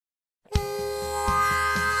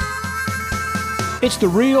It's the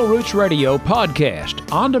Real Roots Radio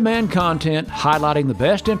podcast, on-demand content highlighting the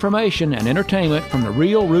best information and entertainment from the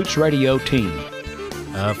Real Roots Radio team.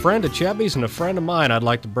 A friend of Chubby's and a friend of mine I'd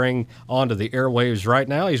like to bring onto the airwaves right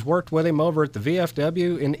now. He's worked with him over at the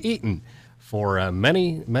VFW in Eaton for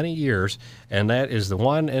many, many years, and that is the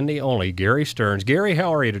one and the only Gary Stearns. Gary,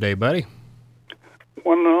 how are you today, buddy?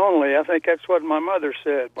 One and only. I think that's what my mother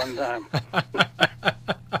said one time.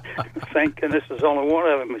 Thank goodness there's only one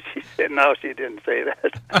of them. And she said, no, she didn't say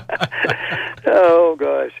that. Oh,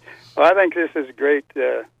 gosh. Well, I think this is great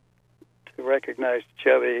to recognize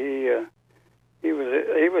Chubby. He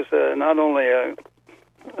was not only a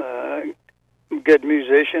good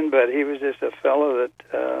musician, but he was just a fellow that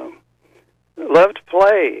loved to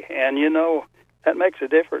play. And, you know, that makes a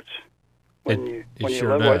difference when you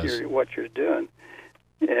sure love does. what you're doing.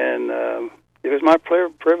 And it was my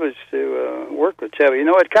privilege to work with Chubby. You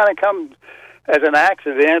know, it kind of comes as an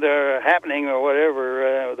accident or happening or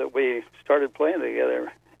whatever that we started playing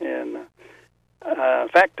together. And in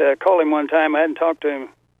fact, I called him one time. I hadn't talked to him,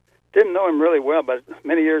 didn't know him really well, but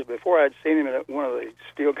many years before I'd seen him at one of the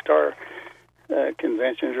steel guitar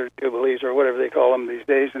conventions or jubilees or whatever they call them these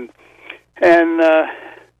days. And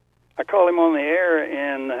I called him on the air,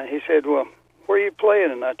 and he said, well, where are you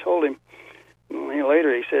playing? And I told him.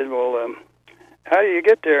 Later he said, well, how do you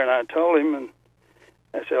get there? And I told him, and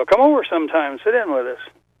I said, well, come over sometime and sit in with us.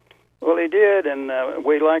 Well, he did, and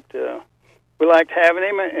we liked having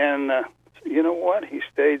him, and you know what? He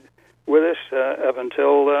stayed with us up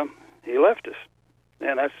until he left us,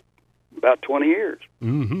 and that's about 20 years.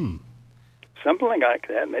 Mm-hmm. Something like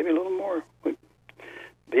that, maybe a little more. We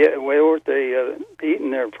were at the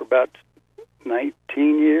Eaton there for about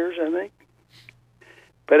 19 years, I think.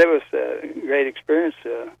 But it was a great experience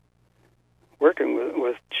working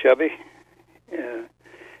with Chubby.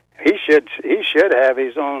 He should have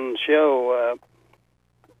his own show.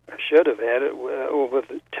 Should have had it with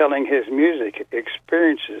telling his music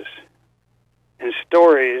experiences and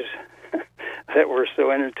stories that were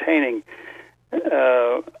so entertaining.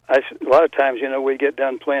 A lot of times, you know, we'd get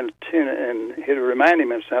done playing a tune, and he'd remind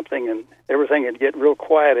him of something, and everything would get real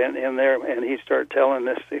quiet in there, and he'd start telling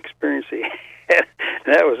this experience he had.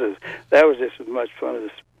 That was just as much fun as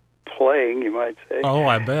playing, you might say. Oh,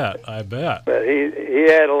 I bet. But he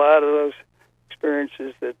had a lot of those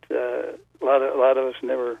experiences that a lot of us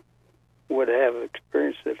never would have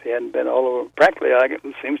experienced if he hadn't been all over. Practically,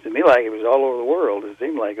 it seems to me like he was all over the world. It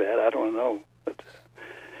seemed like that. I don't know, but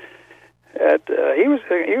he was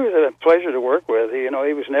a pleasure to work with. You know,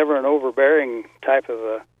 he was never an overbearing type of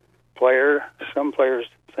a player. Some players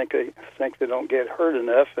think they don't get hurt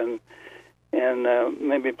enough, and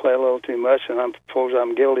maybe play a little too much, and I suppose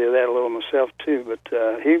I'm guilty of that a little myself too. But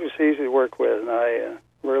he was easy to work with, and I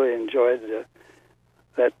really enjoyed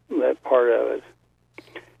that part of it.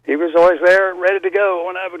 He was always there, ready to go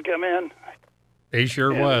when I would come in. He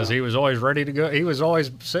sure was. He was always ready to go. He was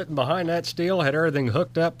always sitting behind that steel, had everything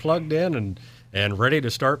hooked up, plugged in, and ready to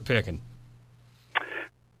start picking.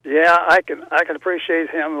 Yeah, I can appreciate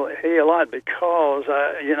him a lot because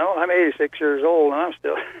I'm 86 years old and I'm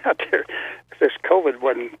still out there. If this COVID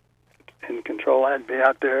wasn't in control, I'd be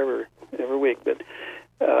out there every week. But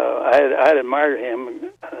I admired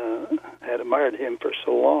him for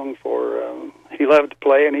so long. He loved to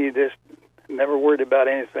play, and he just never worried about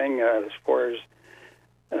anything as far as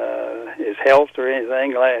his health or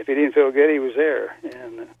anything. Like if he didn't feel good, he was there.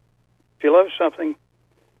 And if you love something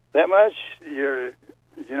that much, you're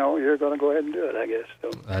going to go ahead and do it, I guess.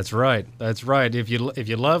 So. That's right. If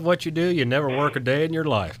you love what you do, you never work a day in your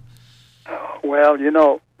life. Well, you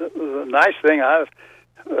know, the nice thing that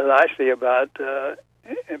I see about being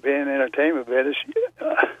in the entertainment business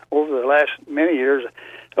over the last many years,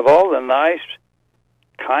 of all the nice,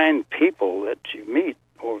 kind people that you meet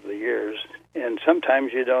over the years, and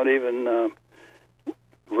sometimes you don't even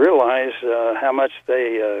realize how much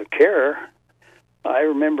they care. I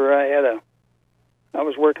remember I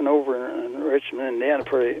was working over in Richmond, Indiana,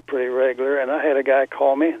 pretty regular, and I had a guy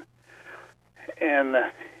call me, and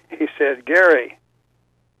he said, "Gary,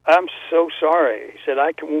 I'm so sorry." He said,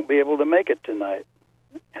 "I won't be able to make it tonight."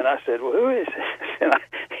 And I said, "Well, who is he?" And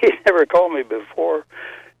he never called me before.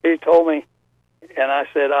 He told me, and I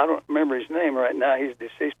said, "I don't remember his name right now. He's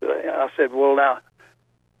deceased." But I said, "Well, now,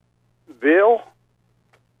 Bill,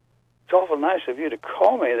 it's awful nice of you to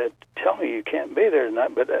call me to tell me you can't be there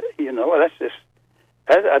tonight, but that's just."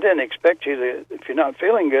 I didn't expect you to, if you're not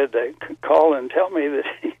feeling good, to call and tell me that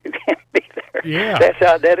you can't be there. Yeah. That's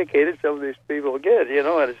how dedicated some of these people get,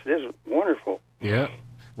 and it's just wonderful. Yeah.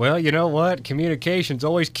 Well, you know what? Communication's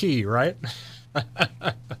always key, right?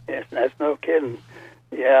 Yes, that's no kidding.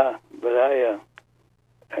 Yeah, but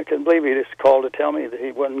believe he just called to tell me that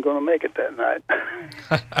he wasn't going to make it that night.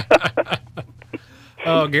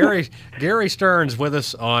 Oh, Gary Stearns with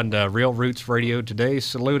us on Real Roots Radio today,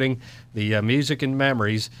 saluting the music and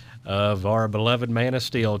memories of our beloved man of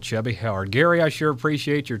steel, Chubby Howard. Gary, I sure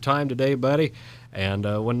appreciate your time today, buddy. And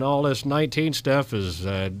when all this 19 stuff is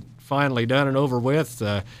finally done and over with,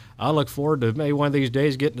 I look forward to maybe one of these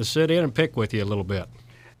days getting to sit in and pick with you a little bit.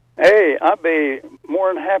 Hey, I'd be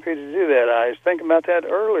more than happy to do that. I was thinking about that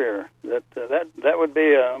earlier. That would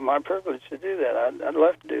be my privilege to do that. I'd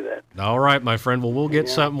love to do that. All right, my friend. Well, we'll get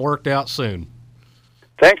something worked out soon.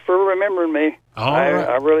 Thanks for remembering me. All right.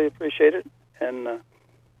 I really appreciate it. And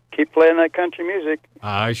keep playing that country music.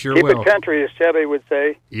 I sure will. Keep it country, as Chubby would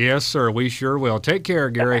say. Yes, sir. We sure will. Take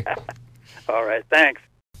care, Gary. All right. Thanks.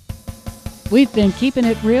 We've been keeping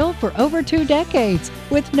it real for over 2 decades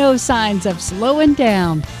with no signs of slowing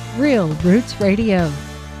down. Real Roots Radio.